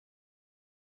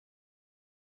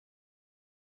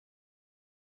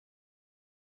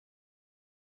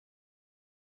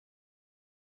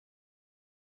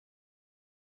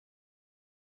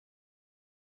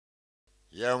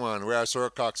Yeah, man, we are Sir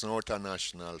Coxsone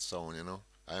Outernational sound, you know.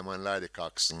 I'm on Lloydie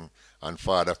Coxsone and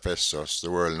Father Festus,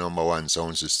 the world #1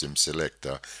 sound system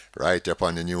selector, right up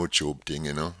on the YouTube thing,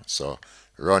 you know. So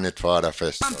run it, Father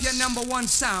Festus. Champion #1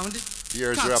 sound.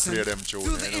 Here's where I play them tune,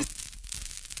 you know.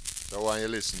 So why you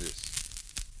listen to this?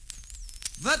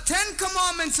 The 10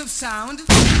 Commandments of Sound,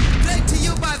 played to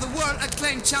you by the world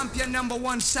acclaimed champion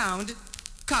 #1 sound,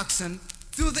 Coxsone,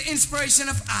 through the inspiration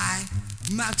of I,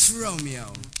 Max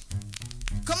Romeo.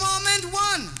 Commandment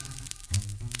 1.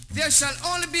 There shall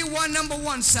only be one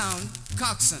 #1 sound,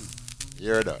 Coxsone.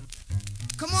 Hear that?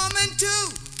 Commandment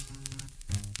 2.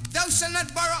 Thou shalt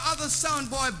not borrow other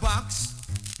soundboy box,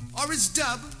 or his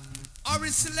dub, or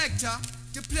his selector,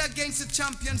 to play against the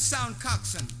champion sound,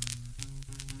 Coxsone.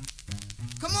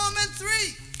 Commandment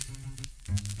 3.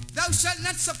 Thou shalt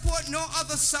not support no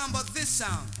other sound but this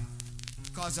sound,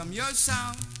 cause I'm your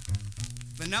sound,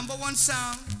 the #1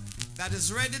 sound, that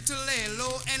is ready to lay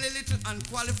low any little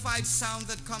unqualified sound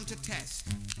that come to test.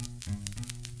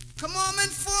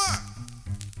 Commandment 4.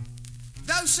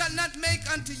 Thou shalt not make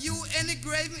unto you any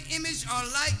graven image or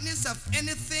likeness of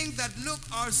anything that look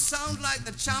or sound like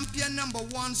the champion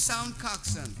 #1 sound,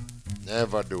 Coxsone.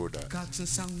 Never do that. Coxsone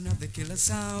sound of the killer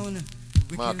sound.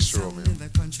 We Max kill sound Romeo. in the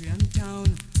country and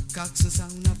town. Coxsone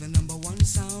sound of the #1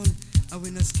 sound. I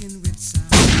win a skin with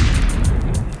sound.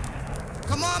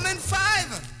 Commandment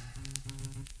 5.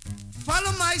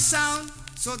 Follow my sound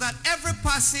so that every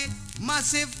posse,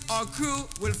 massive or crew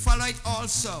will follow it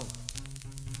also.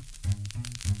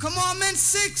 Commandment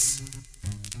 6.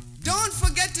 Don't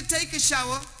forget to take a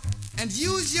shower and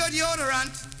use your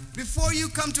deodorant before you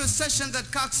come to a session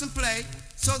that Coxsone play,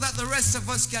 so that the rest of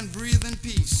us can breathe in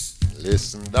peace.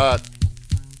 Listen that.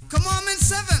 Commandment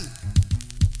 7.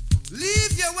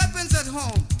 Leave your weapons at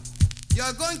home.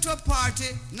 You're going to a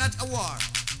party, not a war.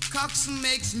 Coxsone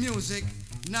makes music,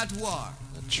 not war.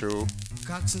 Not true.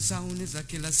 Coxsone sound is a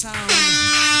killer sound. The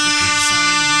killer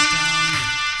sound in town.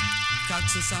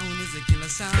 Coxsone sound is a killer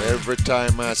sound. Every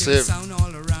time Killer massive. sound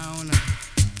all around.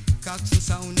 Coxsone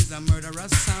sound is a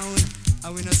murderous sound. I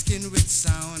win a skin with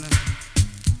sound.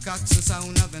 Coxsone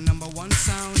sound of the #1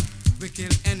 sound. We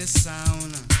kill any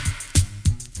sound.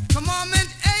 Commandment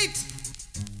 8.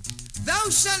 Thou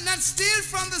shalt not steal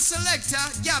from the selector,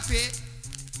 Yappy,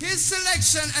 his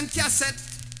selection and cassette,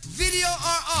 video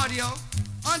or audio,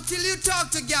 until you talk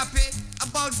to Yappy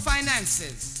about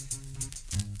finances.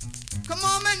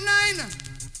 Commandment 9.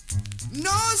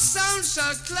 No sound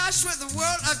shall clash with the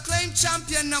world acclaimed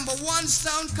champion #1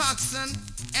 sound, Coxsone,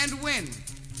 and win.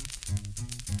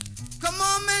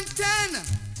 Commandment 10.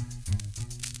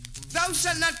 Thou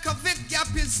shalt not covet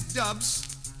Yappy's dubs,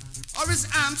 or his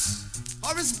amps,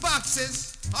 or his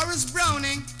boxes, or his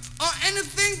browning, or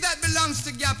anything that belongs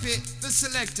to Yappy, the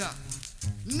selector.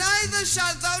 Neither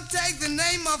shalt thou take the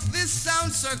name of this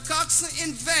sound, Sir Coxsone,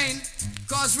 in vain,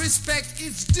 cause respect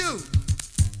is due.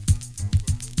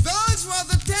 Those were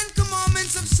the 10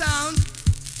 Commandments of Sound,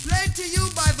 played to you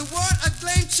by the world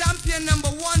acclaimed champion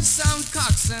 #1 sound,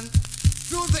 Coxsone,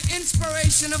 through the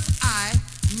inspiration of I,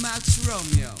 Max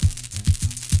Romeo.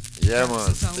 Yeah,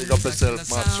 man. Pick up yourself,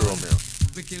 Max Romeo.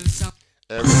 We kill sound.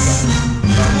 Every time.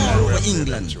 All over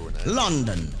England,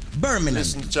 London, Birmingham.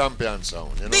 Listen to champion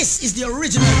sound, you know. This is the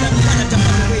original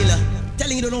Dubplate whaler,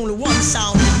 telling you that only one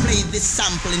sound can play this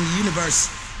sample in the universe.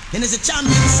 And it's a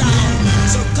champion sound,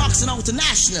 Sir Coxsone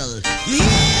Outernational. You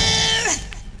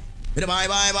hear? Bye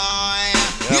bye bye.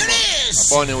 Yeah, Here it is.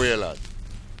 Bunny way, lad.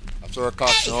 Sir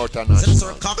Coxsone Sir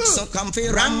Outernational. Coxsone come fi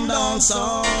ram down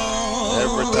song.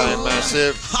 Every time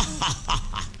massive.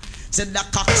 Said the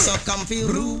Coxsone come fi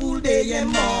rule the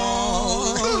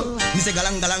mall. Me say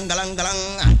galang galang galang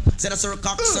galang. Said the Sir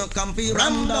Coxsone come fi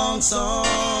ram down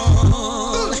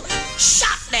song.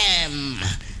 Shot them.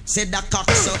 Said the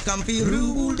Coxsone come fi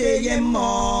rule the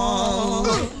mall.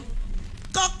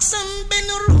 Coxsone been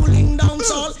ruling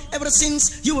dancehall ever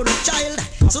since you were a child.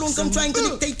 So don't come trying to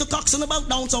dictate to Coxsone about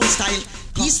dancehall style.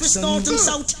 East, west, north and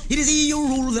south, it is he who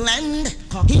rule the land.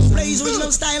 He plays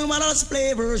original style while others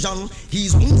play version.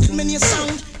 He's winning many a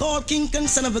sound called King and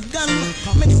son of a gun.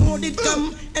 Many more did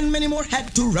come and many more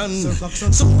had to run.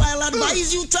 So I'll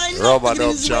advise you try not to get in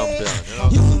his way.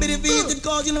 You won't be defeated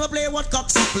cause you never play what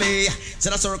Coxsone play.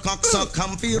 Said Sir Coxsone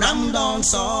come fi ram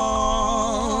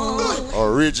dancehall.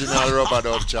 Original rubber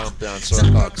dub champion, Sir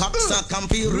Sir Coxsone. Coxsone come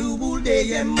fi rule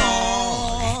the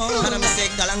mall. And I'm say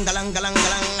galang galang galang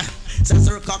galang.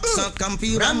 Sir Coxsone come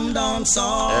fi ram down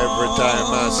song. Every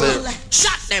time massive.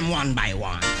 Shot them one by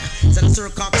one. Sir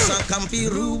Coxsone come fi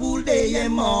rule the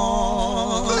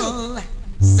mall.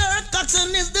 Sir Coxsone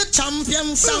Coxsone is the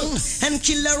champion sound and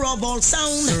killer of all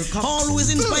sound.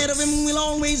 Always in spite of him, will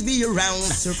always be around.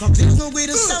 There's no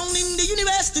greater sound in the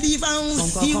universe to be found.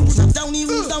 He rules uptown, he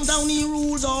rules downtown, he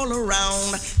rules all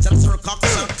around. Sir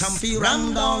Coxsone, comfy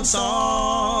ram down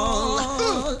soul.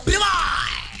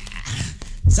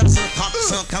 Sir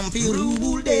Coxsone, comfy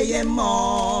rule day and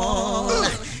more.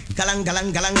 Galang,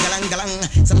 galang, galang, galang, galang.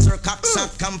 Sir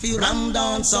Coxsone, comfy ram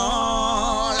down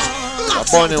soul.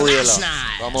 Bonnie Wheeler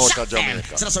from out of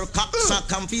Jamaica. Sir Coxsone,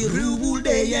 comfy rule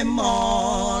day and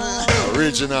more.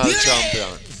 Original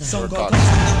champion. Sir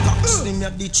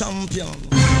Coxsone, the champion.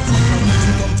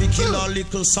 Come to kill a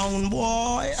little sound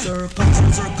boy. Sir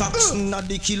Coxsone, not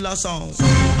the killer sound.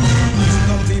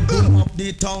 Come to boom up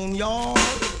the town yard.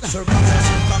 Sir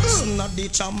Coxsone, not the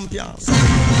champion.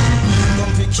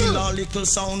 Come to kill a little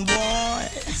sound boy.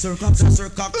 Sir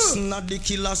Coxsone, not the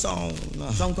killer sound.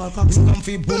 Come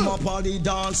to boom up all the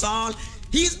dance hall.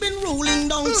 He's been ruling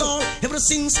dancehall ever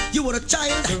since you were a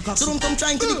child. So don't come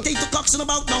trying to dictate to Coxsone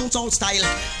about dancehall style.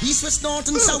 East, west, north,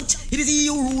 and south, it is he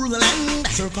who rule the land.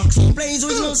 Sir Coxsone plays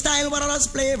original style, while others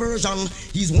play version.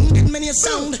 He's wounded many a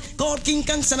sound, called King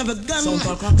Kong, son of a gun.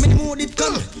 Many more did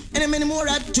come, and many more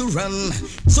had to run.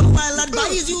 So I'll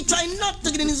advise you, try not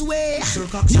to get in his way.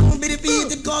 You won't be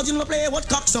defeated, cause you don't play what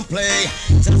Coxsone play.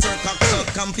 Sir Coxsone,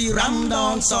 comfy ram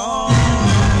dancehall.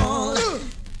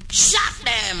 Shot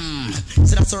them!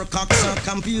 So that's Sir Coxsone,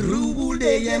 come for rule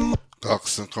the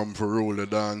Coxsone come for rule the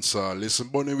dancer. Listen,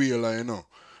 Bonnie Wheeler, you know.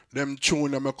 Them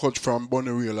tune them I cut from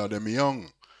Bonnie Wheeler, them young.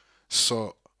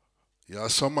 So, yeah,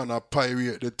 some man a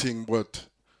pirate the thing, but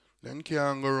then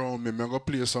can't go around me. I'm going to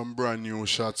play some brand new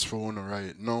shots for you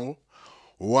right now.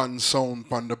 One sound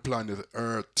on the planet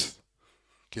Earth.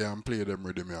 Can't play them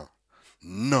rhythm here.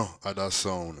 No other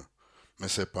sound. I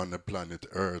say on the planet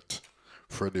Earth.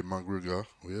 Freddie McGregor,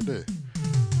 where you there?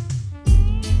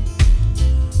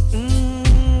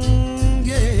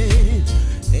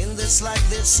 Yeah. In this life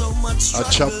there's so much struggle.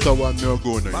 A chapter 1 you're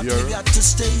going to hear. You got to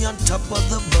stay on top of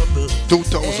the bubble.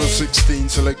 2016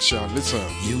 selection, listen.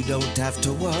 You don't have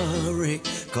to worry,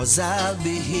 cause I'll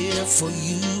be here for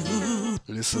you.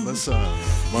 Listen to song.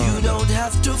 You don't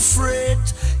have to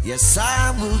fret. Yes,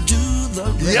 I will do the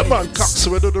rest. Yeah, man,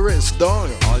 Coxsone do the rest, don't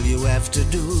you? All you have to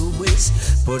do is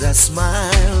put a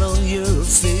smile on your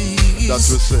face.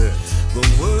 That's what say. The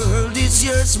world is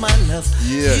yours, my love.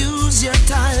 Yeah. Use your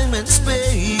time and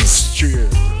space.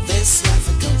 Straight. This life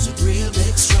it comes with real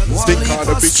big struggles. They call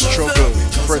the big struggle.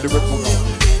 Freddie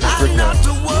McGregor. I'm not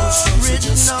worried,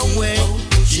 no way.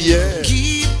 Yeah.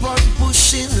 Keep on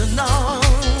pushing along.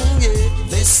 Yeah.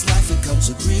 This life it comes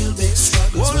with real big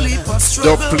struggles. Only for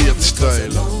struggle. Dubplate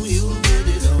style. You'll get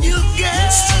it on.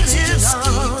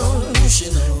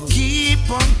 Keep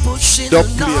on pushing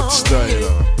Dubplate along.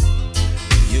 style.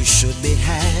 You should be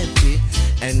happy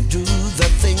and do the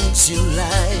things you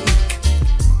like.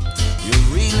 You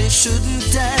really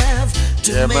shouldn't have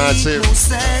to make massive. no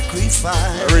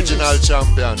sacrifice. Original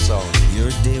champion sound.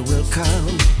 Your day will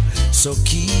come, so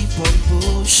keep on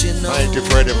pushing on. Mighty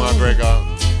Freddie McGregor.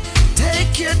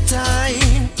 Take your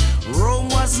time. Rome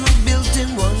wasn't built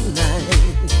in one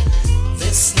night.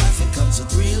 This life it comes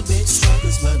with real big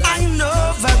struggles, but I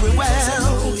know very well.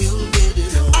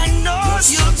 I know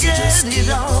you'll get it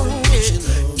on.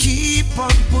 Keep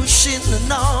on pushing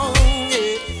along.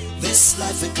 This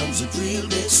life it comes with real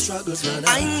big struggles, but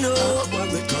I know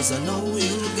because I know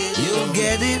you'll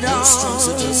get it on.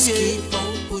 So just keep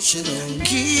on pushing on.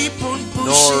 Keep on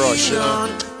pushing on.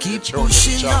 Keep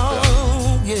pushing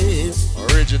on. Yeah.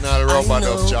 Original Robot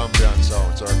of champion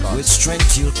sound, Sir Coxsone. With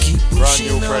strength you'll keep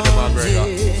pushing Brand new Freddie on. McGregor.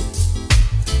 Yeah.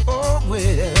 Oh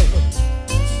well.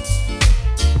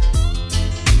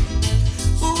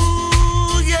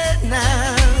 Ooh yeah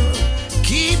now.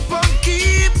 Keep on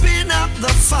keeping up the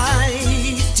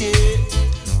fight. Yeah.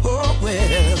 Oh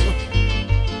well.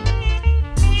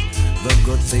 The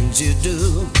good things you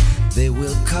do, they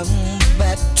will come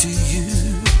back to you.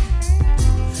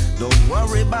 Don't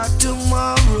worry about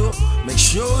tomorrow. Make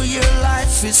sure your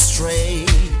life is straight.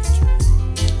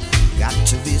 Got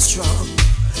to be strong.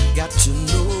 Got to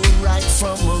know right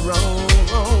from wrong.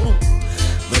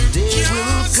 The day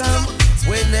will come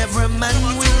when every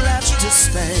man will have to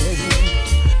stand.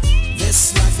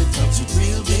 This life it comes with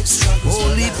real big struggles.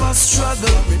 Only for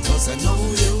struggle, because I know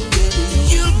you'll get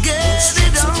it. You'll get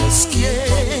it on,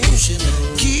 yeah.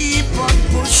 Keep on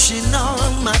pushing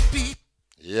on, my people.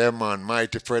 Yeah, man,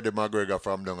 mighty Freddie McGregor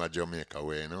from down at Jamaica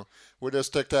way, you know. We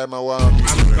just take time and warm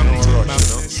music, no rush,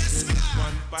 you know. No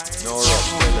rush, tell you.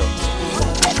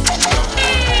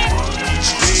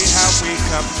 Day I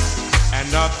wake up,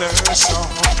 another another song.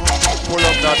 Pull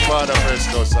up that Father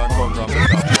Festus and come from the top.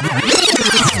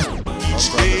 Each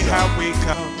day I wake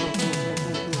up,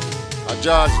 A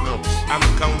George Nooks. I'm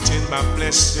counting my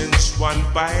blessings one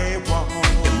by one.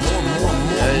 More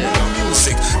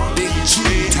music. Big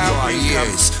tune to our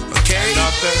ears. Okay?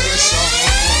 Another song.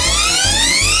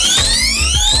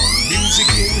 Music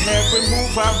in every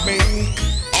move I make.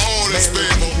 All this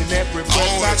people. In every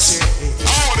breath I take.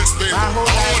 All this people. My whole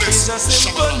life is a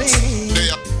symphony.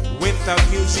 Without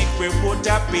music, where would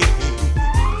I be?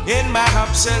 In my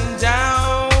ups and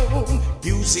downs,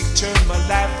 music turned my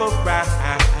life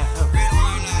around.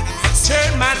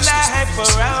 Turn my life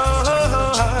around.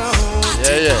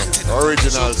 Yeah.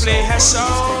 Original So play song. a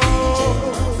song.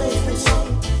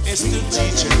 It's the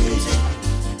teacher.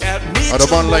 Help me And a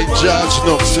to man like move George on.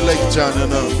 Nooks, selector, you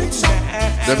know.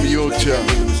 Them youth here.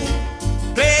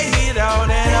 Play it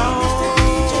on and on.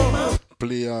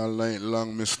 Play all night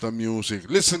long, Mr. Music.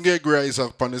 Listen, Gregory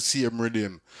Isaac on the same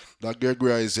rhythm. That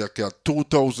Gregory Isaac,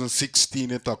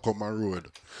 2016 it a come a road.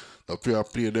 That we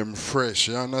play them fresh.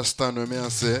 You understand what I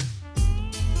say?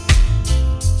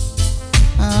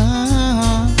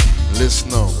 Listen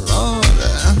now.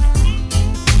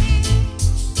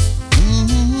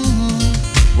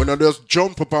 When I just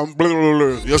jump up and blah, blah,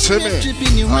 blah. You see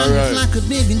me? Alright. Like a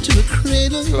baby into a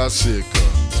cradle, Classic.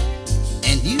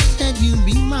 and you said you'd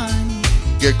be mine.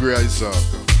 Gregory Isaac.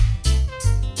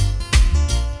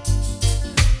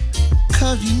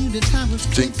 Cause you knew that I was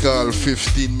Think all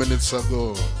 15 minutes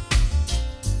ago.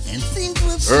 and things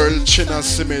were so Earl China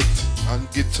Simit and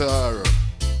guitar.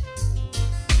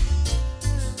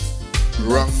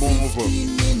 Wrong move.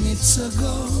 15 minutes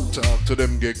ago. Talk to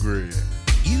them, Gregory.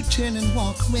 You turn and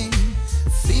walk away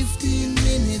 15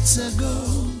 minutes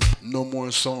ago. No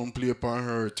more sound play upon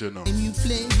hurt, you know. And you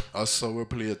play That's how we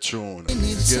play a tune. You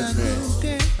minutes get ago, me?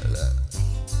 girl.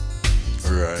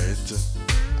 Right.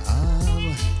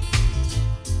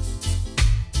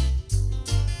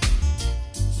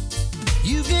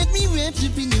 You get me wrapped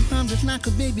up in your arms just like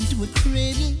a baby into a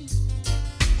cradle.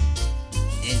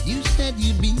 And you said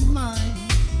you'd be mine.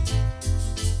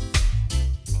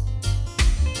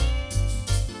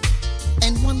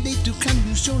 And one day to come,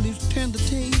 you surely turn the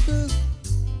table.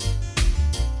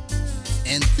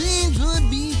 And things would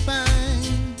be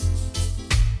fine.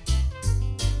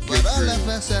 But all of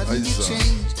a sudden you Isaac.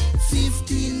 changed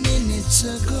 15 minutes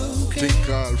ago. Think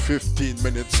all 15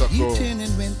 minutes ago. You turned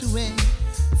and went away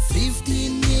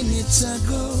 15 minutes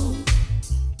ago.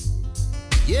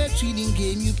 Your cheating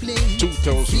game you played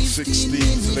 2016 15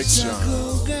 minutes selection.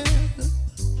 ago, girl.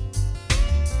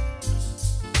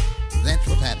 That's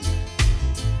what happened.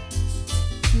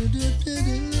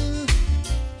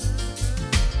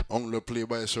 Only play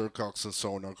by Sir Coxsone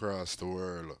sound across the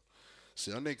world.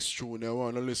 See, the next tune, I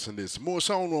want to listen to this. Most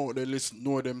sound out they listen,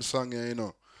 know them song here, you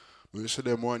know. We see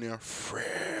them one here,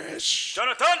 fresh.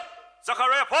 Jonathan,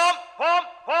 Zachariah, pom.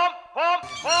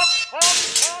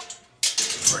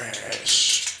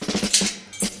 Fresh.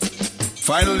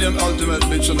 Finally, an ultimate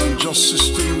it's an unjust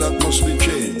system that must be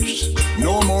changed.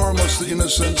 No more must the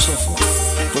innocent suffer,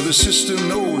 for the system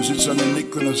knows it's an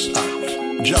iniquitous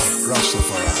act. Jah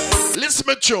Rastafari. Listen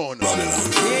me tune. Babylon.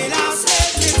 When I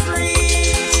set me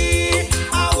free,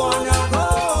 I wanna go.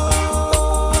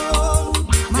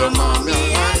 My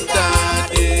mommy and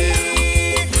daddy,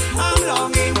 I'm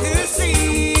longing to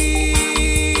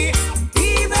see.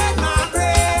 Even my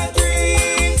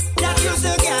brethren that used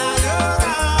to gather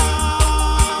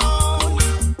round,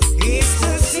 is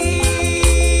to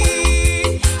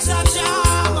see such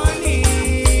harmony.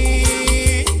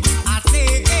 I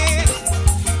say,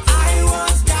 I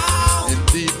was down. In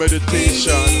deep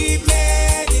meditation,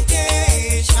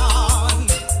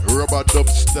 rubber dub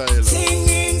style.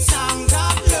 Singing songs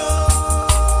of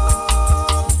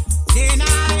love. Then I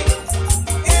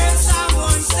hear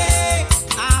someone say,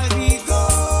 I'll be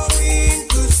going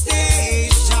to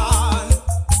station.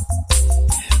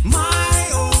 My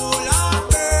whole heart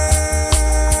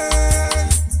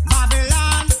burned.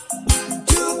 Babylon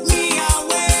took me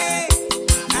away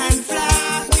and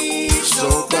flat me so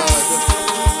bad.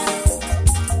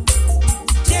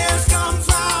 Tears come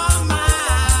from my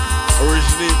eyes.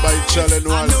 Originated by Challenge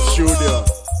One Studio.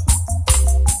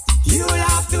 You'll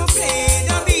have to play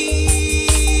the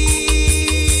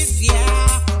beat,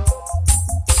 yeah.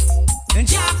 And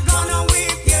Jack gonna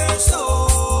whip your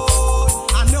soul.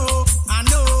 I know,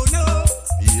 no.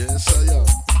 Yes, I am.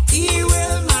 He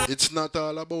will man. It's not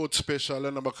all about special,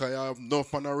 and because I have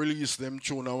enough man to release them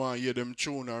tune. I want to hear them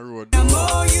tune on road. The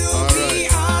more you All be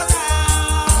right. around.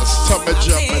 That's some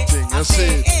job, my thing. You see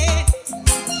it?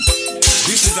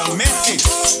 This is a message to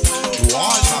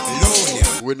all Babylonia.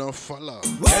 We we no follow.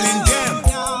 Telling them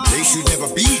they should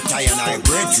never beat I and I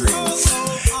brethren,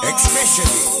 especially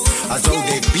as how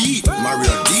they beat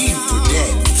Mario Dean to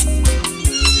death.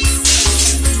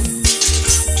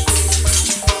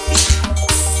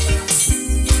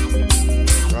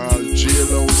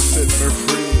 J-Lo set me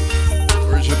free.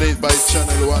 Originated by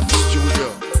Channel 1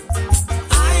 Studio.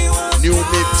 New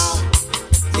mix.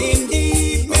 A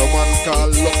man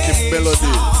called Lucky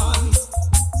Melody.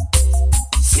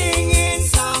 Singing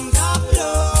songs of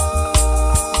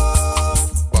love.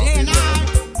 Then I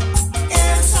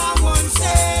hear someone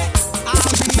say,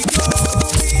 I'll be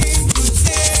going to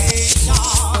station.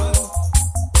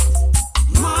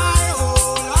 My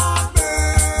whole heart burns.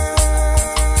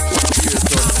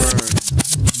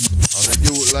 And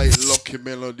you like Lucky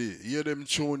Melody. Hear them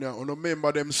tune ya. You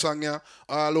remember them song ya?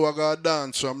 All who got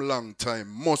dance from long time.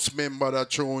 Must remember that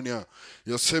tune ya.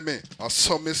 You see me? I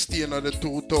saw me staying at the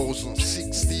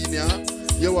 2016 ya.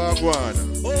 You are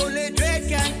going. Only dread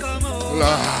can come over.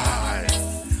 Lie.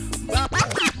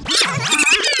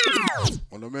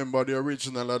 I remember the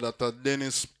original of that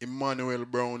Dennis Emmanuel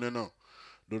Brown, you know.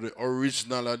 Do the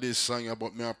original of this song,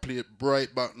 but me I play it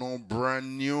right back now,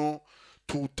 brand new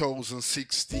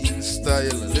 2016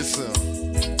 style. Listen.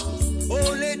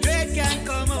 Only dread can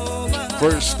come over.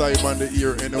 First time on the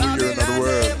ear anywhere in the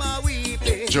world.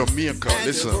 Jamaica,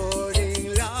 listen.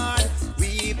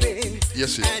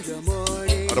 Yes, it. And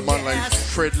the man like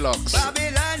Fred Locks.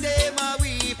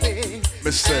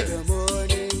 Me say,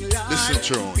 listen,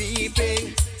 John.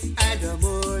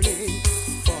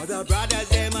 For the brothers,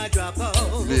 them a drop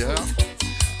out. Yeah.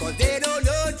 Cause they don't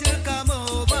know to come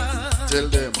over. Tell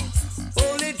them.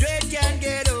 Only dread can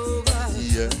get over.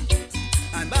 Yeah.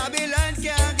 And Babylon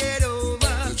can get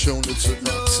over. The tune is a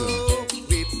no.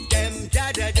 Whip them,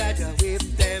 jaja, jaja, whip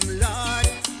them, Lord.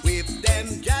 Whip them,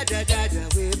 jaja,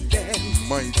 jaja, whip them.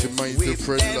 Mighty, mighty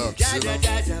Fred Locks, you know.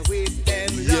 Jaja, whip them,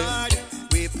 Lord.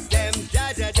 Whip them,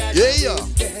 jaja, jaja, yeah.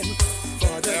 whip them.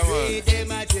 For the great,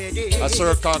 them a dreaded. A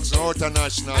Sir Coxsone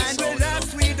Outernational and sound,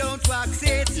 relax, we don't wax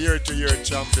it. Year-to-year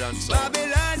champion sound.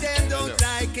 Babylon, them don't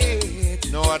like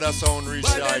it. No other sound reach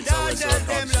the heights of Sir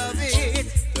Coxsone reach.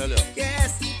 Tell you.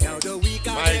 Yes, now the weak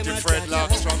of Mighty them a Fred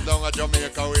Locks from down at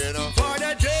Jamaica way, you know. for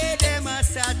the dread, them a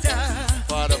sata.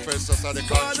 Father Festus at the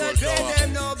For control the dread, tower.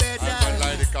 them no better. I'm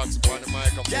Lloydie Coxsone on the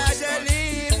microphone Jaja stand.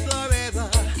 live forever.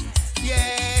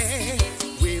 Yeah.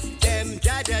 Whip them,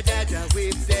 jaja, jaja,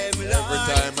 whip them, Lord. Every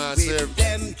time I say whip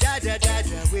them, jaja,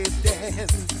 jaja, whip them.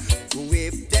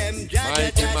 Whip them, jaja,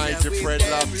 Mighty, jaja, mighty whip Fred them,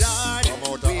 Locks Lord. from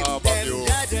out of Whip Harbour them, View,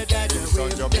 jaja, jaja, Kingston,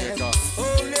 whip Jamaica. them.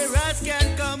 Only Ras can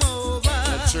come over.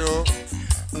 That's true.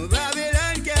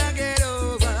 Babylon can't get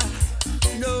over.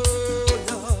 No,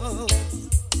 no.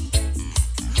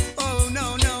 Oh,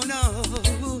 no, no, no.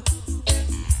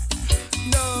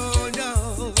 No, no.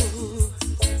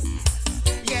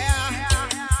 Yeah.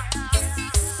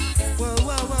 Whoa,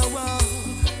 whoa, whoa, whoa.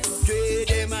 Trade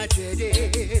him, I trade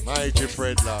it. Mighty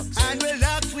Fred Locks. And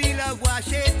relax, we'll have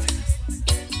wash it.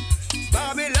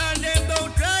 Babylon, them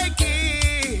don't like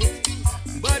it.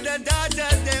 But the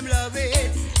daughters, them love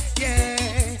it. Yeah.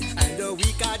 And the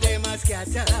weak of them a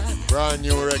scatter. Brand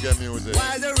new reggae music.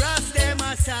 While the rest them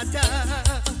a scatter.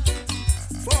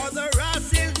 For the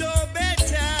rest is no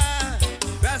better.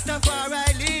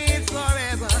 Rastafari lives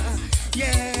forever.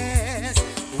 Yes.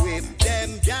 Whip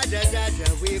them, jaja, jaja,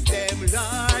 whip them,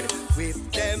 Lord. Whip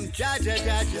them, jaja,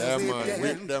 jaja, Yeah, whip man. them.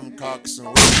 Whip them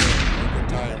Coxsone. Whip them. Every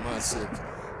time massive.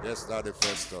 Yes, Daddy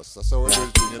Festus. That's how we do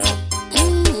it, you know.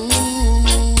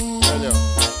 Tell you.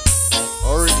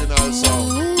 Original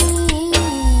sound.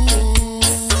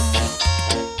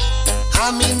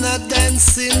 I'm in a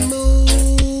dancing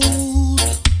mood.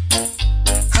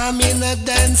 I'm in a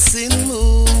dancing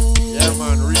mood. Yeah,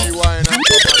 man. Rewind and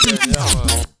come again. Yeah,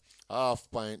 man. Half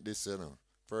pint this, you know.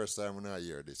 First time when I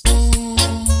hear this.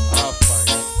 Half pint.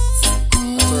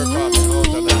 That's Sir Coxsone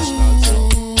Outernational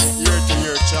sound.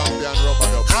 Year-to-year champion rubber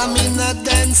dub I'm sound. in a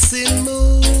dancing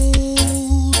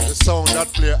mood. The sound that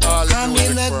play all the I'm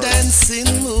music in a first. dancing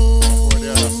mood. For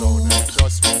the other sound,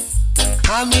 trust me.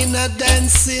 I'm in a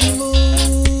dancing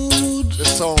mood. The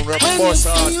sound When you boss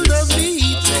feel the artist.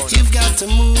 beat, you've got to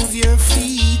move your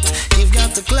feet. You've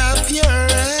got to clap your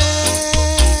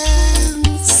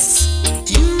hands.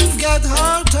 You've got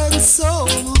heart and soul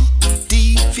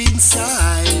deep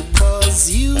inside, 'cause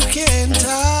you can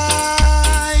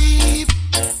type.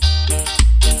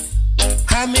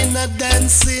 I'm in a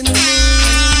dancing mood.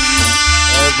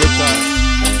 Every time.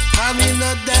 I'm in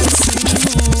a dancing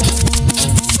mood.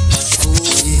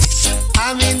 Oh yeah.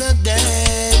 I'm in a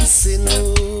dancing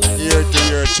mood.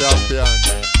 Year-to-year champion.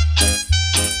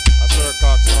 A Sir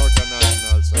Coxsone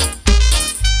Outernational sound.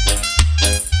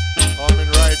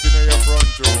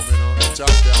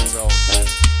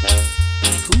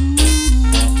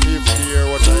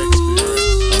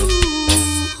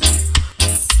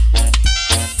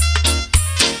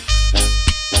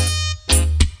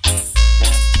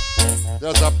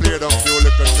 play them few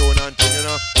little tune and thing, you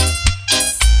know.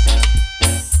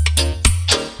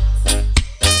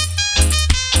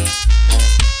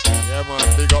 Yeah, man,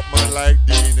 big up man like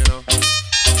Dean, you know. And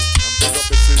big up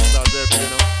the sister Deb, you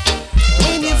know.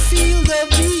 When you feel the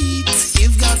beat,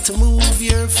 you've got to move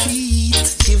your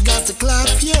feet. You've got to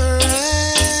clap your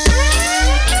hands.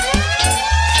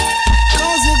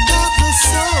 'Cause you got the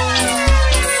soul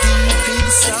deep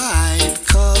inside.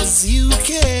 'Cause you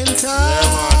can't hide. Yeah,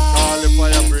 man, call the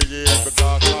fire brigade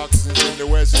because Coxsone is in the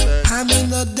West End. I'm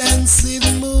in a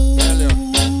dancing mood.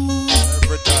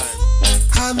 Every time.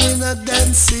 I'm in a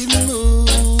dancing mood.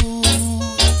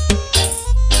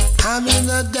 I'm in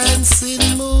a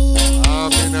dancing mood.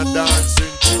 I'm in a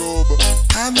dancing tube.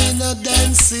 I'm in a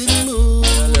dancing mood.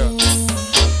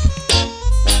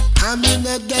 I'm in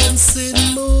a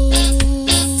dancing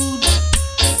mood.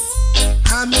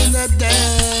 I'm in a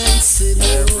dancing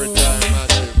mood. Every time,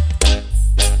 massive.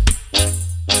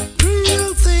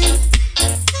 Real thing.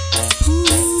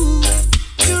 Ooh,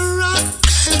 you rock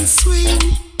and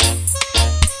swing.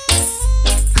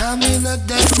 I'm in a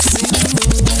dancing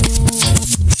mood.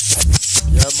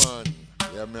 Yeah, man.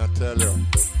 Yeah, me I tell you.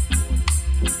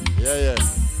 Yeah.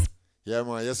 Yeah,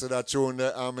 man. You see that tune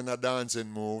there, I'm in a dancing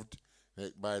mood,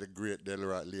 made by the great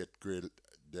late great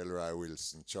Delroy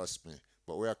Wilson, trust me.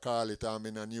 But we call it I'm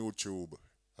in a new tube.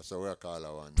 That's how we call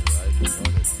that one, right?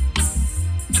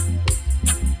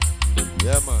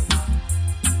 Yeah, man.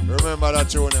 Remember that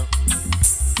tune now?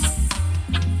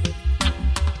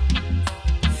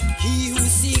 He who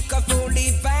seeketh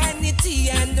only vanity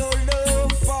and no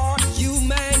love for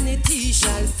humanity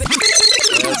shall fail.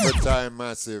 Every time,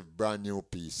 massive, brand new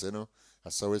piece, you know.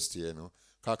 That's how we stay, you know.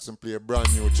 Coxsone play a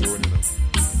brand new tune, you know.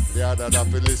 The other that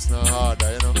we listen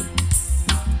harder, you know.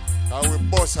 And we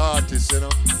boss artists, you know.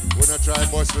 We don't try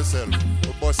boss ourselves.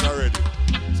 We boss already.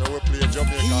 So we play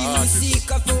Jamaica artists. He who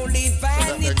seeketh only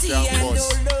vanity and no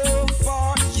love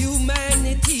for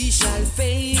humanity shall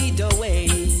fade away.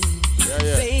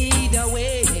 Yeah. Fade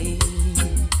away.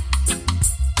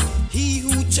 He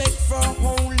who check for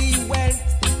holy wealth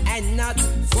and not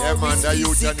for yeah, man, that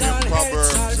youth and your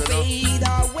Proverbs, you know.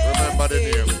 Remember the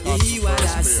name. Hear what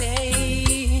I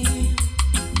say.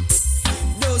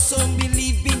 Those some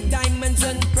believe in diamonds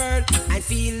and pearl and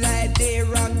feel like they're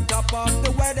on top of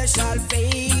the world, they shall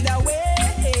fade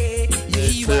away.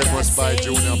 It's famous by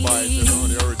Junior Boys, you know,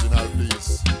 the original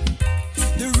piece.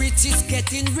 The rich is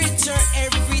getting richer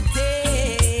every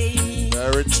day.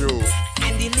 Very true.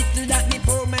 And the little that the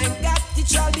poor man got, it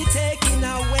shall be taken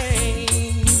away.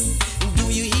 Do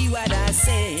you hear what I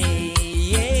say?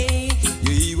 Yeah,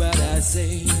 you hear what I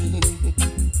say?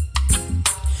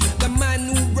 The man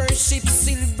who worships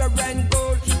silver and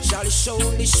gold shall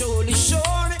surely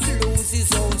lose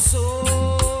his own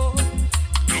soul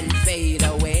and fade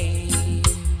away.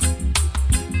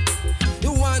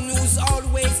 The one who's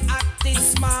always acting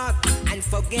smart and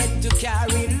forget to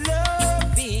carry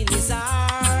love in his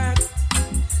heart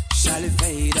shall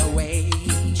fade away.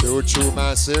 True,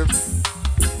 massive.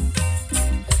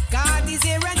 God is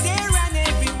here and there and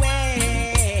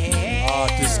everywhere.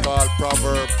 Artist called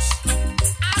Proverbs.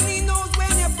 And he knows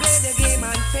when you play the game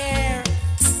unfair.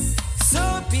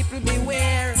 So people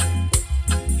beware,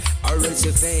 or else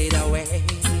you fade away.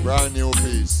 Brand new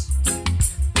piece.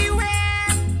 Beware.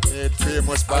 Made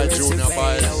famous by Junior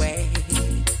Boys.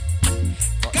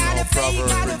 Gotta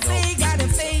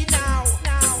fade now.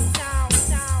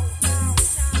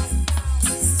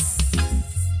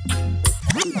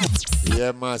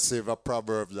 Yeah, massive, a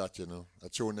proverb that, you know. A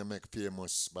tune they make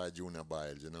famous by Junior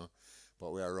Boys, you know.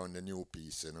 But we are on the new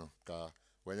piece, you know. Because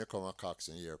when you come a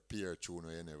Coxsone here, peer tune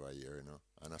you never hear, you know.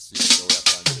 And I see the way I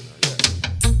continue, yeah.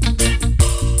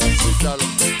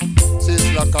 See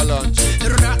like a lunch.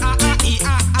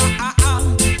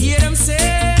 Hear them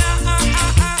say,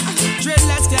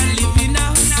 dreadlocks can live in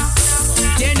now.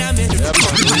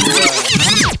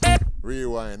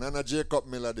 Rewind. And a Jacob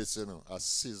Miller this, you know. A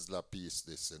Sizzler piece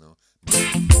this, you know.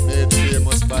 Made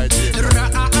famous by Jacob.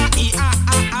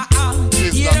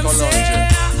 Sizzler Colonge.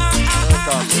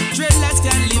 Dreadlocks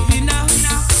can live in now.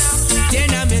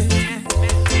 Tenement.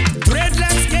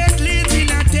 Dreadlocks can't live in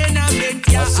a tenement. A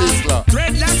Sizzler.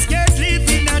 Dreadlocks can't live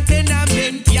in a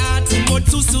tenement. Too much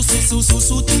too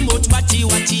much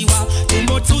wachi-wachi-wa. Too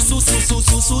much too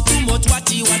much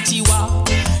wachi-wachi-wa.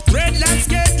 Dreadlocks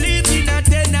can't live in a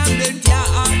tenement.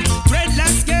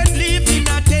 Dreadlocks can't live in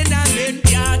a tenement.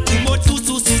 Too much too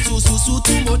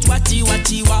much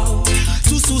wachi-wachi-wa.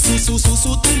 Too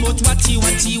much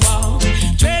wachi-wachi-wa.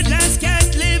 Dreadlocks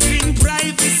can't live in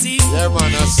privacy. Yeah,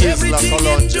 man, a Sizzler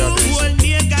Colonge.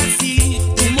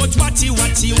 Too much watchy,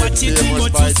 watchy, watchy, too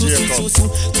much su.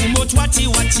 Too much watchy,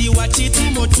 watchy, watchy, too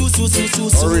much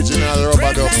su. Original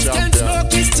rubber dub champion.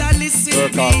 Sir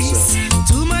Coxsone.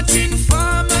 Too much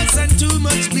informers and too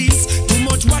much beats. Too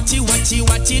much watchy, watchy,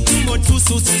 watchy, too much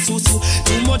su.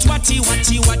 Too much watchy,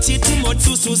 watchy, watchy, too much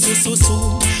su.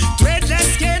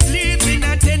 Dreadless can't live in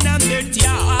a tenement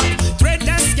yard.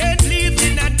 Dreadless can't live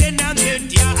in a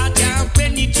tenement yard. Can't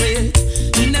penetrate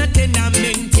in a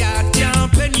tenement yard.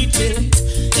 Can't penetrate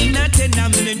in a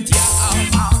tenement yard.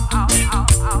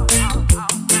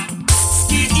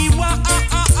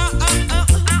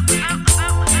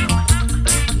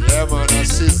 Yeah, man, a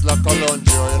sizzler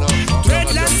colonjo, you know.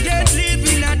 Dreadless can't live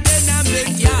in a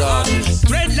tenement yard.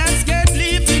 Dreadless can't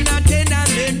live in a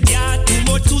tenement yard. Too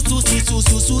much su,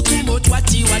 too much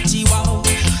watchy, wow.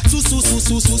 Su,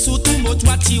 too much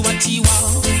watchy,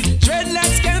 wow.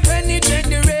 Dreadless can't penetrate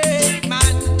the red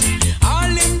man. All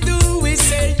him do is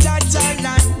say Jaja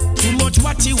land. Too much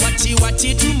watchy,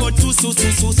 too much su.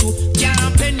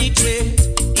 Can't penetrate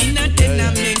in a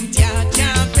tenement yard.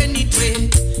 Can't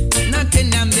penetrate in a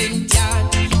tenement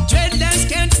yard. Dreadless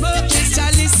can't smoke his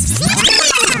chalice.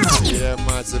 Yeah,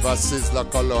 massive a sizzler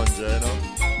colonjo, you know.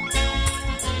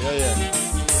 Yeah.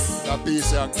 That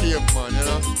piece of caveman, you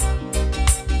know.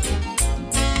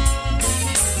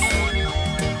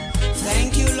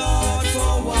 Thank you, Lord,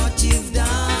 for what you've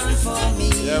done for me.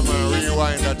 Yeah, man,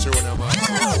 rewind that tune,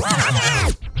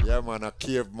 man. Yeah, man, a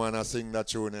caveman a sing that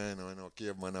tune, you know.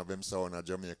 Caveman have him sound a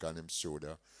Jamaica in him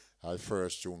studio. I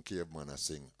first tune caveman a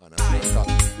sing. And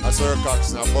a Sir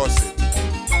Coxsone a bust it.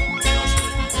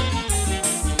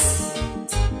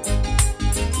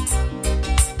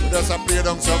 We just a play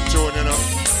down some tune, you know.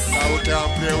 Now we can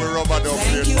play with rubber dub plate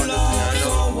for the thing, you know.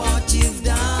 For what you've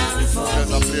done for me.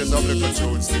 Just a play some little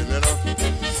tune still, you know.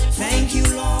 Thank you,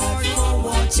 Lord, for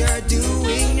what you're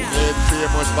doing now. Made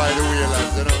famous by the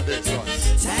Waylands, you know, this one.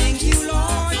 Thank you,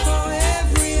 Lord, for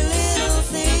every little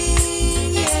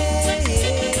thing,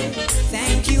 yeah.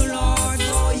 Thank you, Lord,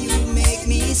 for you make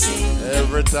me sing.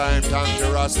 Every time, thank you,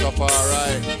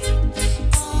 Rastafari.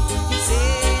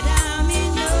 Said I'm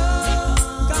in no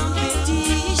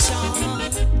competition,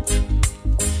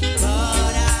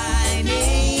 but I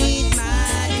made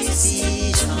my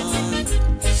decision.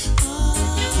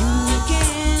 You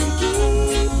can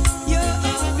keep your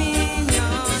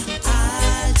opinion.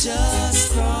 I'll just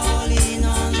crawl in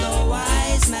on the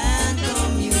wise man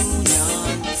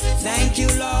communion. Thank you,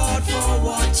 Lord, for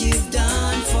what you've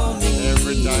done for me.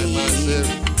 Every time I sing.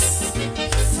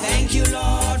 Thank you,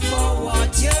 Lord, for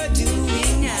what you're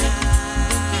doing now.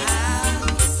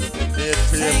 Made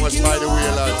famous by the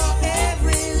Waylands.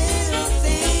 Every little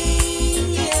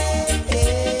thing,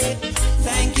 yeah.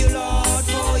 Thank you, Lord,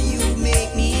 for you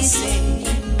make me sing.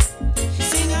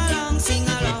 Sing along, sing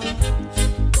along.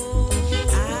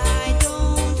 I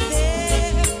don't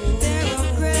fear their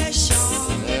oppression.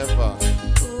 Never.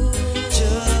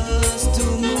 Just to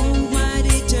move my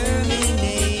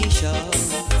determination.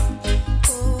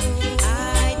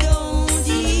 I don't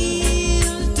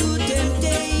yield to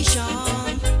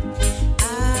temptation.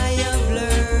 I have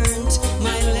learned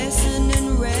my lesson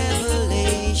in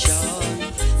revelation.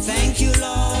 Thank you,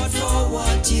 Lord, for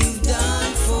what you've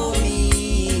done for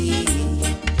me.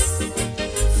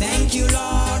 Thank you,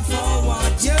 Lord, for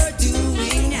what you're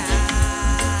doing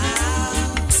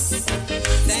now.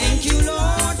 Thank you,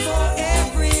 Lord, for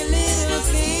every little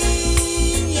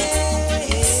thing, yeah.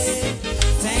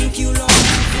 Thank you, Lord,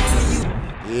 for you.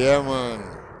 Yeah, man.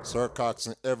 Sir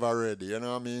Coxsone ever ready, you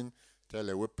know what I mean? Tell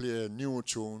you, we play a new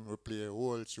tune, we play a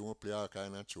whole tune, we play all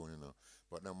kind of tune, you know.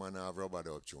 But no man have rubber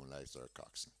dub tune like Sir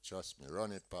Coxsone. Trust me,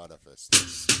 run it, part of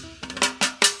Festus.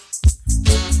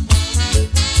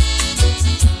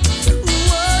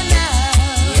 Whoa, now.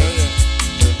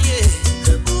 Yeah.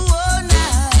 Whoa,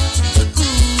 now.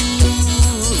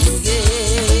 Ooh, yeah.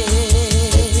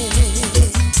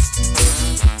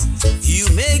 You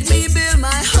make me build my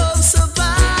house so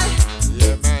high.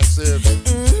 Yeah, massive.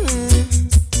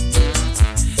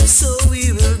 So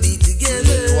we will be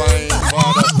together.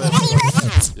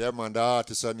 Yeah, man, the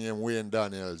artist are named Wayne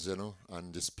Daniels, you know,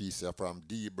 and this piece here from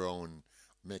D Brown,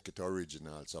 make it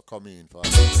original. So come in for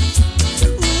it.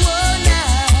 Whoa,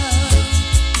 now.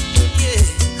 Yeah.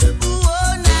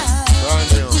 Whoa, now.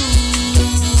 Brand new.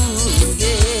 Ooh,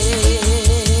 yeah.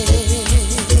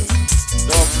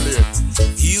 Dubplate.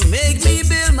 You make me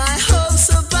build my house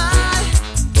so high.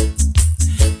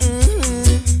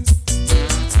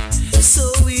 So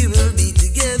we will be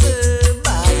together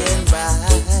by and by.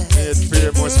 Made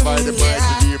famous by the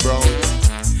mighty D Brown.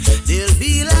 There'll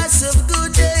be lots of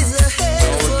good days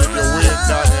ahead for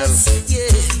us.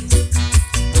 Yeah.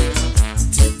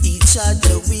 To each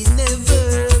other we never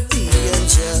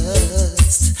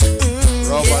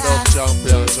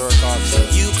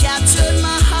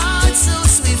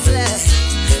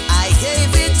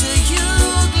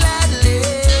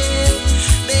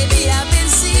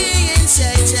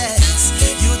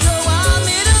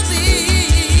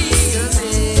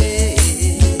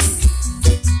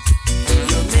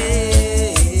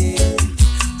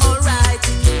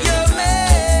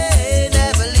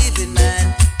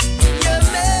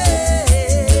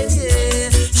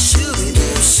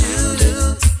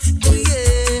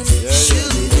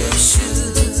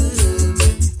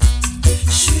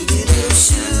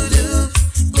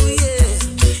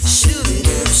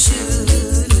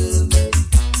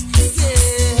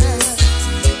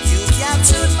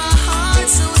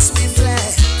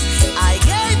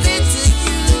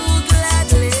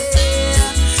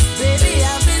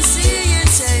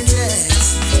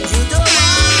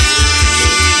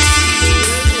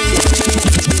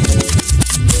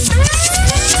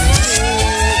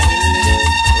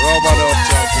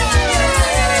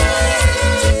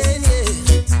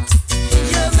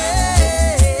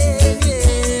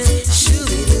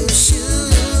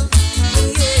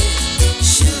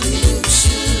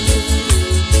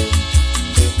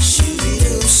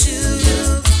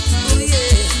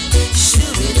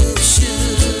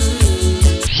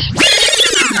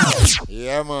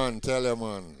man, tell you,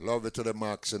 man. Love it to the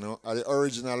max, you know. The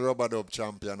original rubber dub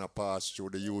champion passed through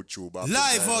the YouTube.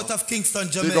 Live out of Kingston,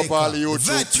 Jamaica. Big up all the YouTube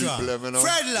Veteran. people, you know.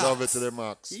 Fredlocks. Love it to the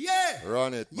max. Yeah.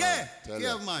 Run it, man. Yeah. Tell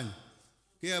Care you. man.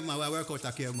 Care man. I work out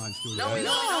a care man studio.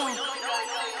 No.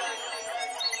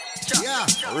 Yeah.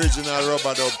 Original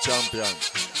rubber dub champion.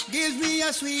 Give me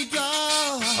a sweet joy.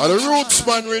 And the roots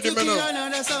man ready, man.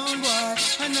 Another sound boy.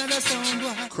 Another sound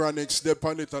boy. Chronics step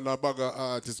on it and a bag of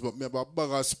artists, but me have a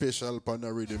bag of special pan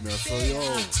the rhythm here. So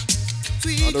yo.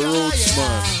 Sweet And the roots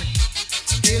man.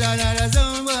 Kill another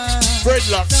sound boy.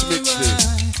 Fredlocks mix this.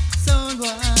 Sound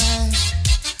boy.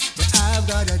 But I've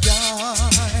got a joy.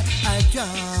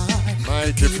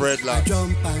 Mighty Fredlocks.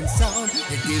 Jump and sound,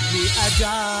 it gives me a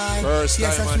joy. First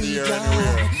time on the year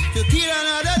anywhere. To kill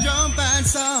another jump and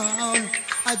sound,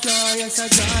 a joy, yes, a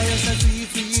joy, yes, a sweet,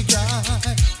 sweet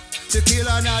joy. To kill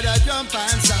another jump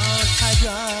and sound, a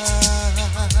joy.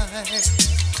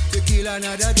 To kill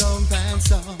another jump and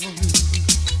sound.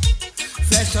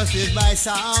 Flesh us with my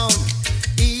sound,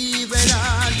 even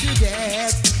unto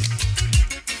death.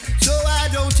 So I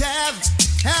don't have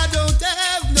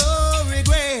no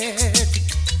regret.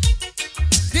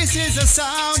 This is a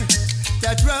sound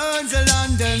that runs a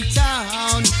London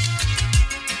town.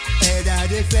 And I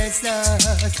defend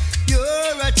us,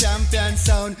 you're a champion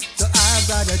sound. So I've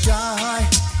got a joy,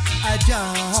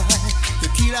 to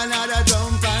kill another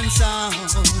drum and sound.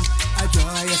 A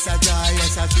joy, yes, a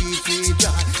sweet, sweet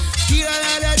joy. Kill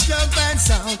another jump and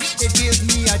sound. It gives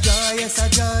me a joy, yes, a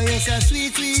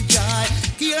sweet, sweet joy.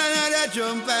 Kill another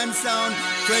jump and sound.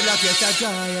 Fredlock, yes, a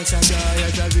joy, yes, a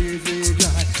sweet, sweet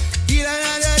joy. Kill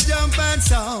another jump and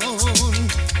sound.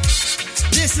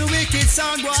 Listen, wicked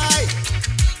sound boy.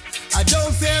 I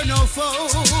don't fear no foe.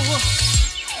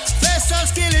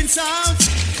 Festus killing sound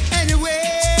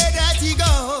anywhere that he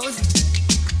goes.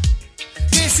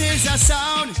 This is a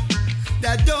sound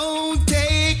that don't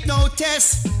take no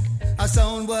test. A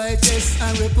sound boy test,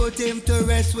 and we put him to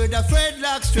rest with a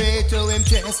Fredlock straight to him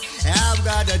chest. I've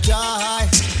got a joy,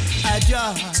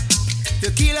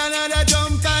 to kill another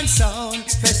jump and sound.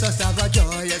 Festus have a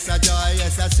joy, yes, a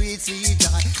sweet, sweet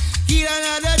joy. Kill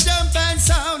another jump and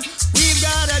sound. We've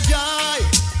got a joy,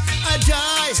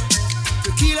 to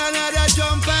kill another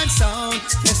jump and sound.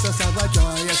 Festus have a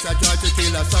joy, yes, a joy to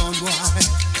kill a sound boy.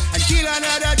 And kill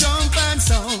another jump and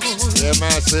sound. Yeah,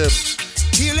 massive.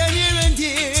 Kill them here and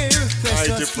there.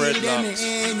 Festus kill them Fredlocks.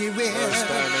 anywhere. First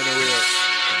time anywhere.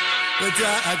 We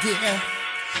draw again.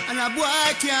 And a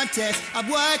boy can't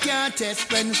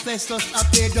test when Festus a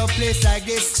play Dubplates like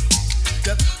this.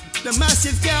 The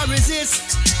massive can't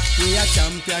resist. We a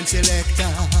champion selector.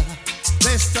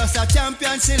 Festus a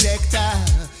champion selector.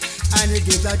 And it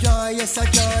gives a joy, yes, a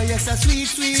sweet,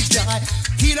 sweet joy.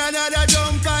 Kill another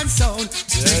jump and sound.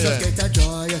 Festus get a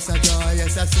joy, yes, a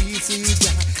sweet, sweet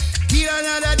joy. Kill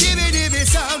another dibby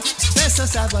sound.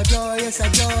 Festus have a joy, yes, a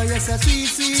sweet,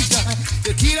 sweet joy.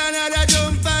 To kill another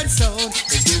jump and sound.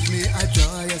 It gives me a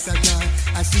joy, yes, a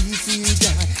sweet, sweet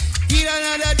joy. Kill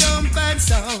another jump and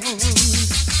sound.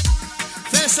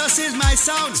 Festus is my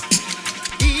sound,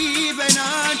 even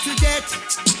unto death.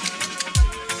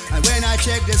 And when I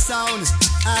check the sound,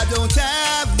 I don't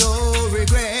have no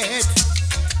regret.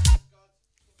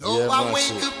 Yeah, I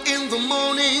wake up in the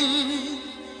morning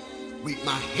with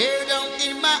my hair down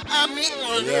in my army.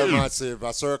 Yeah, massive.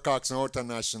 Sir Coxsone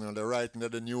Outernational, they're writing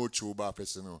at the YouTube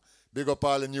office, you know. Big up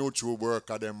all the YouTube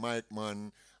worker, them mic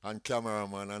man and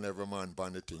cameraman and every man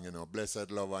on the thing, you know.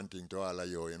 Blessed love and thing to all of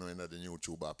you, you know, in the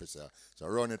YouTube office. So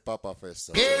run it, Papa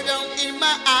Festa. Hair down in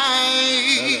my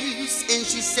eyes, and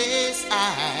she says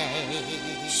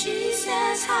She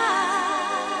says hi.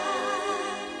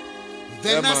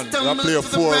 Then I stumbled to the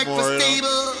breakfast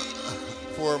table.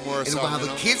 4 more and songs, while the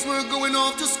kids were going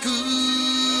off to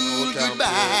school,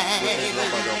 goodbye.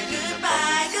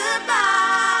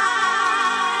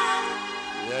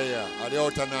 Yeah. At the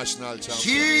Outernational champion.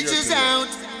 She reaches out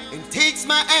and takes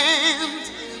my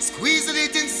hand, squeezes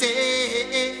it and says,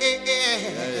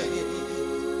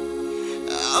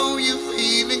 "Oh, you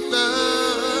feeling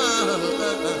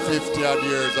love?" 50 odd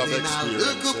years of then experience. I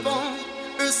look upon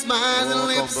her smiling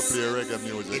lips. Come to play reggae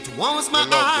music. It warms my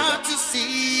heart to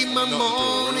see my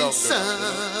morning sun.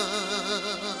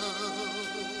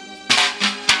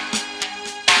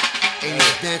 And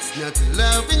if that's not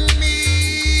loving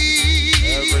me,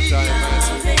 every time I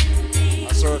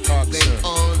Sir Coxsone, then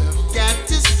all I've got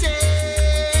to say,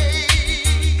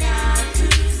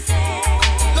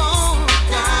 Lord,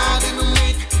 God, it'll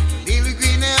make little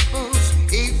green apples,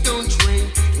 it don't drink,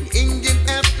 and Indian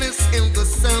apples in the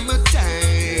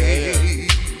summertime.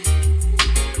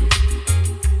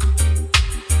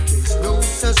 There's no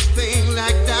such thing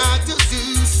like Dr.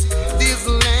 Zeus.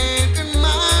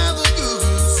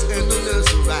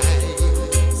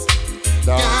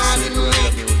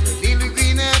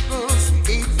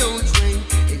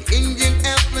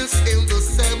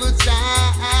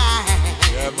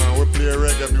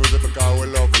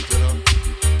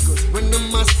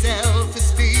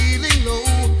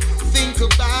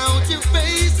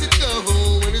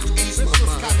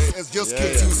 just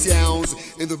killed 2 sounds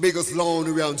in the biggest lawn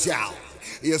around town.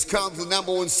 He has come to the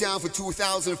 #1 sound for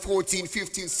 2014,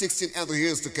 15, 16, and the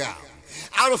years to come.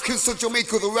 Out of Kingston,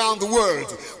 Jamaica, around the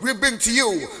world, we bring to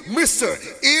you Mr.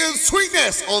 Ian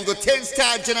Sweetness on the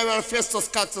 10-star General Festus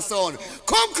Coxsone.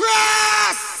 Come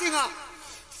cross, singer!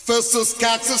 Festus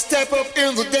Coxsone step up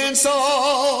in the dance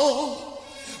hall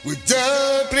with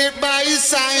Dubplate by his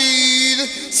side.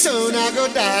 Soon I go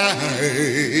die.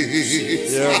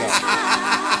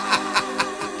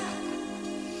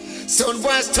 Some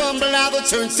boys tumble out the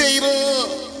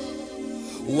turntable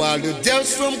while the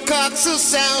depths from Coxsone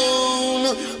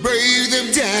sound break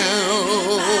them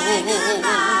down.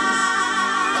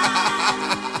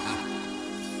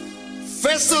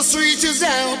 Festus reaches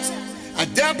out, a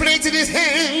Dubplate in his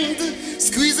hand,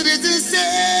 squeezing it to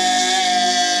say,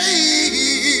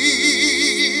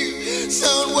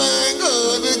 someone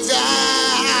gonna die.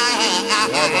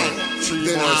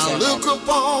 Then I look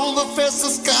upon the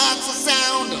Festus Coxsone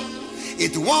sound.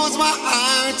 It warms my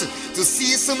heart to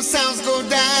see some sounds go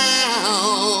down.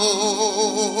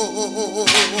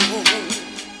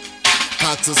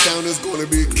 Coxsone sound is gonna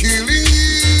be killing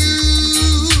you.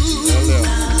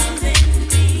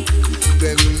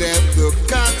 Then let the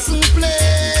Coxsone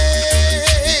play.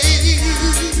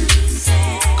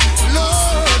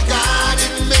 Lord God,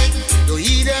 it make the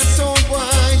heater sound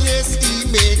boy, yes he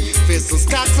made Festus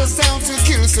Coxsone sound to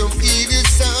kill some idiot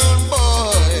sound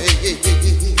boy.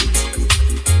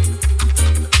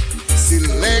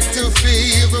 Selector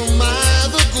favor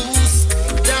mother goose,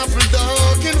 dapple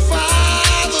dog and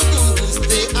father goose,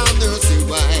 they are nursery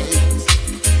wives.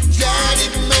 Daddy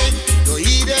made the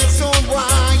heater sound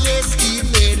boy, yes he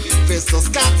made Festus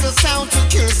Coxsone sound to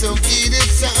kill some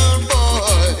idiot sound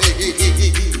boys.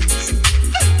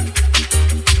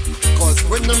 Cause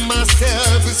when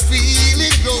myself is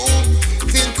feeling low,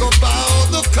 think about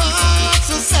the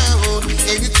Coxsone sound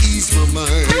and it ease my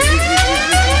mind.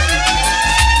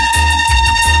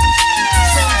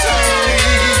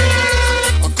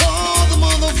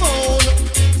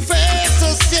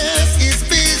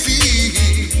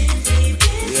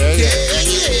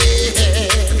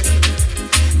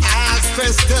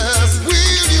 Festus,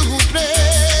 will you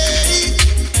play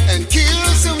and kill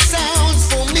some sounds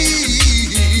for me?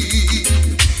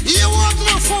 You want to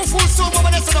know full sober,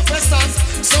 but that's not Festus.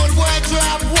 So boy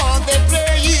drop what they're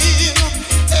playing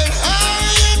and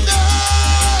high and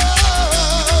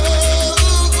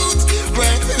out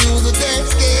right through the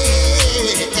dance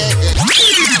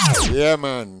game. Yeah,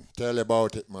 man. Tell you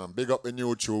about it, man. Big up in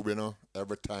YouTube, you know,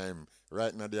 every time.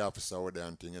 Right now the office over there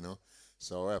and thing, you know.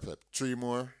 So I have 3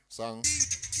 more songs.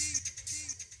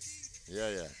 Yeah,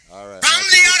 all right. From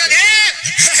the other day,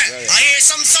 I hear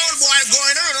some sound boy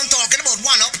going around and talking about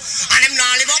one up, and him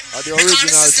not live up. The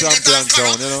original champion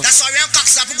sound, you know. That's why we have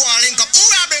Coxsone to go and link up. Who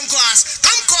have been cross?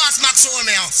 Come cross Max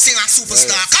Romeo, singer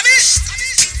superstar. Come in.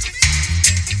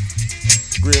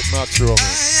 Great Max Romeo.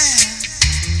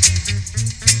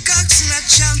 Coxsone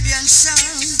champion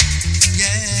sound,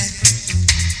 yeah.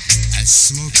 As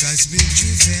smoke has been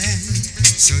driven,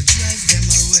 so drive them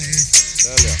away.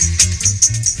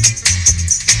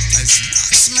 As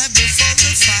rocks melt before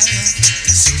the fire,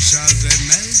 so shall they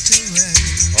melt away.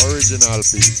 Original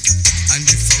piece. And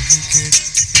if a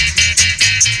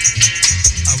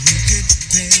wicked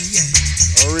pay, yeah.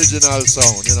 Original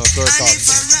sound, you know, Sir Coxsone. And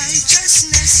if a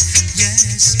righteousness,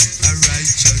 yes, a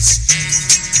righteous pay.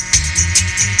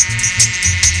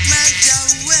 Melt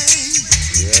away.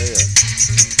 Yeah.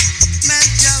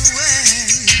 Melt away,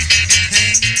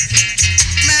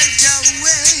 melt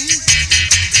away,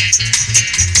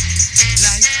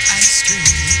 like ice cream.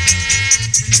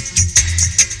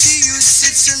 He who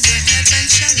sits in the heaven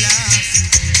shall laugh,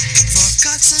 for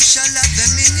Coxsone shall have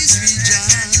them in his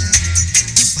region.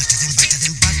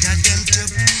 You batter them to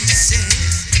pieces.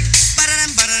 Batter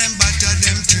them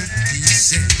to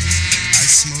pieces. As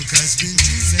smoke has been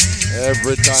driven,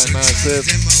 every time I say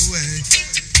them away.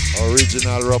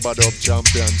 Original rubber dub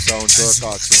champion sound, Sir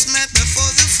Coxsone. Smack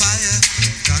before the fire,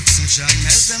 Coxsone shall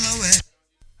melt them away.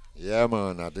 Yeah,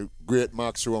 man, the great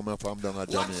Max Romeo from down at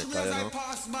Jamaica, you know.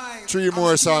 3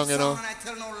 more songs, you know. I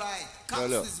tell no lie.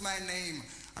 Coxsone is my name,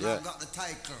 and I've got the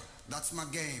title. That's my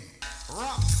game.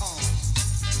 Rock on.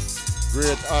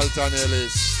 Great Alton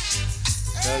Ellis.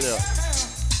 Tell you.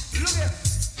 Look at.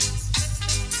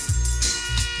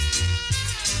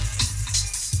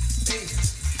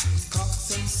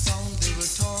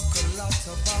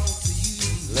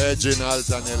 Legend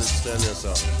Alton Ellis, tell you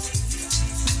so.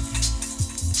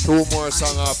 2 more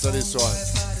songs after this one.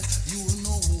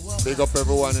 Big up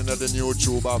everyone in the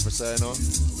YouTube officer, you know.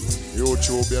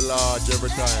 YouTube, you're large every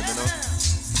time, you know.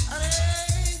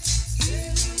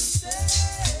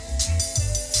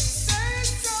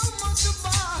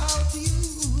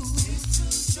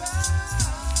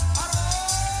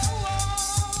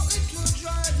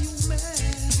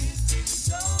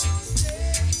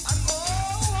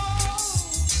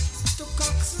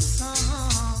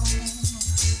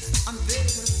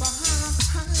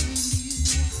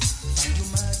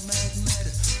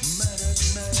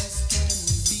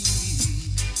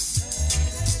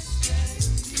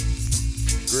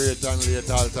 great and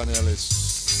late Alton Ellis.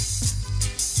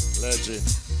 Legend.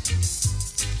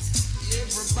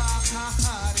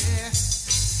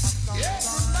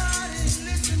 Everybody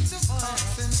listen to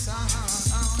Coxsone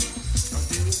sound.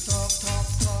 They will talk.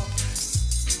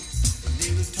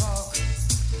 They will talk.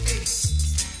 Hey.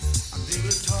 They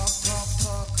will talk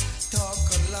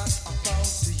a lot about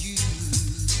you.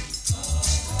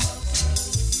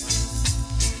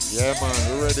 Yeah, man,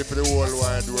 we're ready for the whole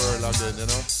wide world again, you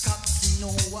know.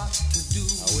 Know what to do.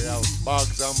 And we have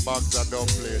bags and bags of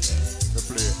Dubplate to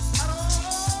play.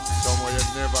 Somewhere you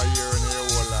never hear in your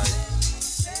whole life.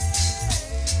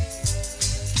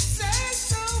 Say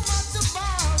so much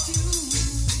about you.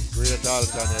 Great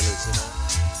Alton Ellis, you know.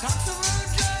 Coxsone will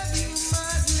drive you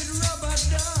mad with rubber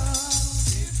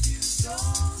ducks. If you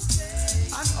don't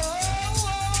say. And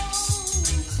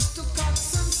to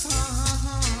Coxsone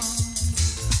sound,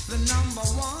 the number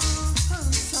one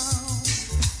sound.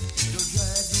 To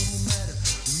drive you mad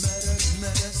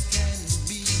as can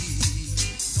be.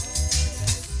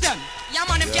 Yeah,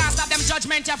 man, them can't stop them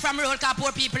judgment here from roll call.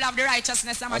 Poor people have the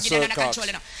righteousness. I'm going to get them under control,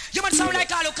 you know. You man sound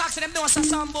like all who Coxsone, them don't say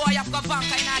some boy have got bank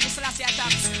in all this last year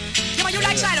tax. You man, you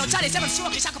like Shiloh, Charlie, you man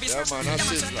stroke, you shack up his first. You man,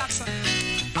 Sir Coxsone.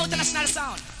 Outernational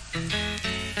sound.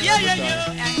 Yeah.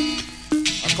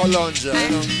 A Cologne, you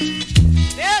know.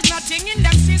 There's nothing in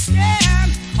them system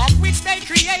of which they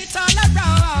create all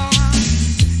around.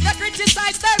 They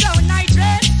criticize their own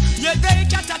nitrate, yet they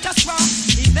can't touch us wrong.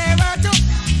 If they were to,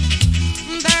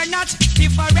 they're not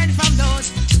different from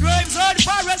those scribes or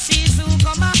Pharisees who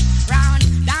come around.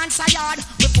 Dance a yard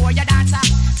before you dance a.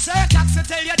 Sir Coxsone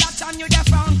tell you that on you the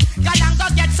front. Go and go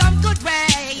get some good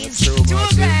ways. Two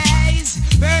grays,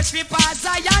 verse we pass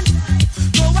Zion.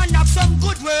 Go and have some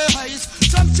good ways.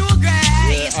 Some two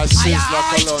grays. Yeah,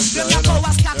 Them not go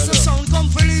as Coxsone sound come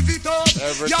for leave it up.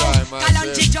 Every Yo, time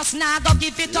Galanty just now go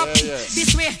give it up.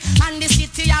 This way and the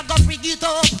city I go bring it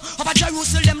up. Over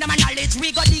Jerusalem them knowledge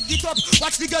we go dig it up.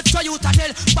 Watch the good for you to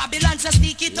tell Babylon to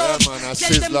stick it up. Man,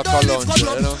 Tell them don't live good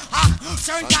up.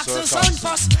 Sir Coxsone sound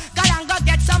first. Go and go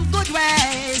get some good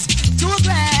ways. Two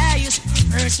grays.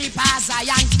 Mercy pass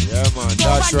Zion. Yeah, man,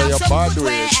 that's where your bad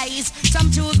ways. Some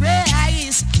two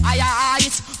grays. Aye,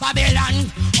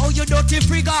 Babylon. Oh, you dirty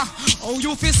figure. Oh,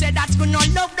 you feel say that's gonna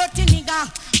love dirty nigga.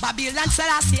 Babylon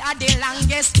Selassie are the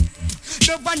longest.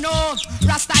 Never know.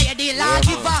 Rasta the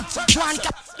lawgiver.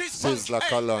 Sizzla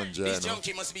Kalonji, you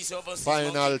know.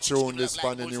 Final tune this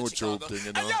on the YouTube thing,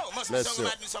 you know. Bless you.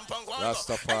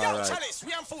 Rastafari.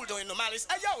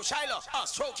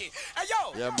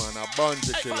 Yeah, man, a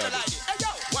bounty killer.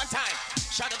 One time.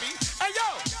 Shadow B. Hey yo,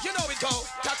 you know we go.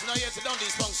 Coxsone not here to down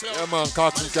these punks slow. Yeah, man,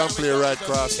 Coxsone can play right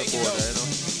across the border, you know.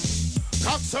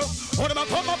 Coxsone, one of my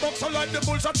come box like the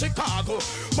Bulls of Chicago.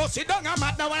 Must sit down and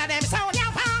mad now one of them sound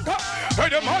ya pango.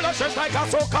 Heard them all just like a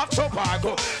so Coxsone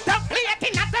Pago.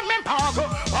 Dubplating at them in Pago.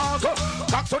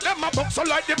 Coxsone them a box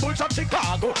like the Bulls of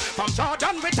Chicago. From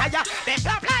Jordan retire, they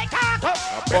flop like cargo.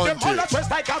 Heard them all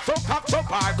just like a so Coxsone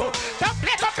Pago.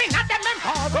 Dubplate up in at them in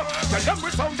Pago. Tell them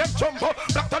we sound them jumbo.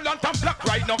 Black talent and black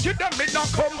right now, give them in a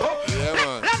combo.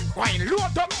 Black wine,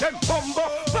 load up them bumbo.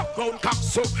 Background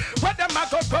Coxsone, where them a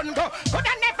go gun go. Could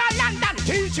I never land and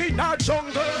teach in a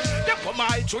jungle? They come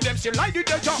out to them, still like the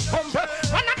just humble.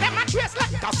 One of them a trace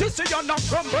like a sissy on a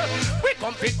crumble. We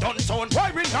come fit done sound,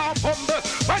 why we now fumble?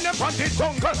 When them on the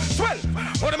jungle, swell.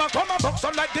 One of them a come a box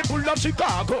on like the Bull of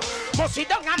Chicago. Must sit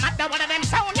down and matter one of them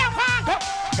sound ya vago.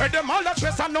 Heard them all the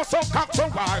trace and no so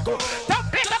Coxsone Wago. Don't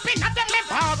pick up in at them in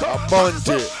Vago. A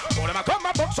bounty. One of them a come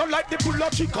a box on like the Bull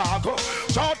of Chicago.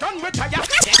 Jordan retire.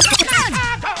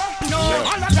 No,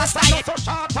 all of that's not so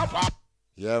short of.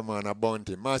 Yeah, man, a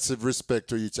bounty. Massive respect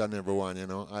to each and every one, you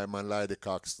know. I'm Lloydie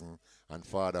Coxsone and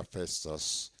Father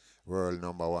Festus, world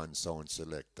 #1 sound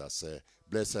selector. Say,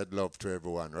 blessed love to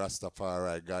everyone.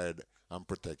 Rastafari guide and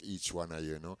protect each one of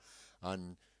you, you know.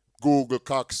 And Google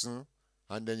Coxsone,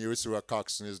 and then you will see what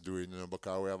Coxsone is doing, you know,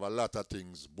 because we have a lot of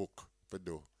things book to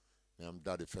do. I'm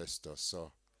Daddy Festus,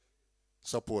 so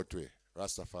support we.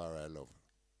 Rastafari love.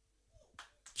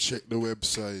 Check the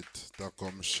website that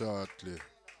comes shortly.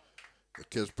 You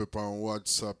catch people on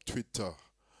WhatsApp, Twitter,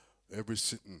 every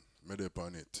sitting, made up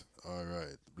on it. All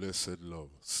right, blessed love,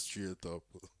 straight up.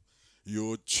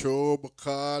 YouTube,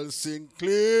 Carl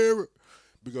Sinclair.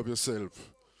 Big up yourself.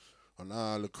 And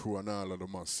all the crew and all of the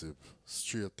massive.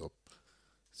 Straight up.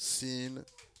 Scene.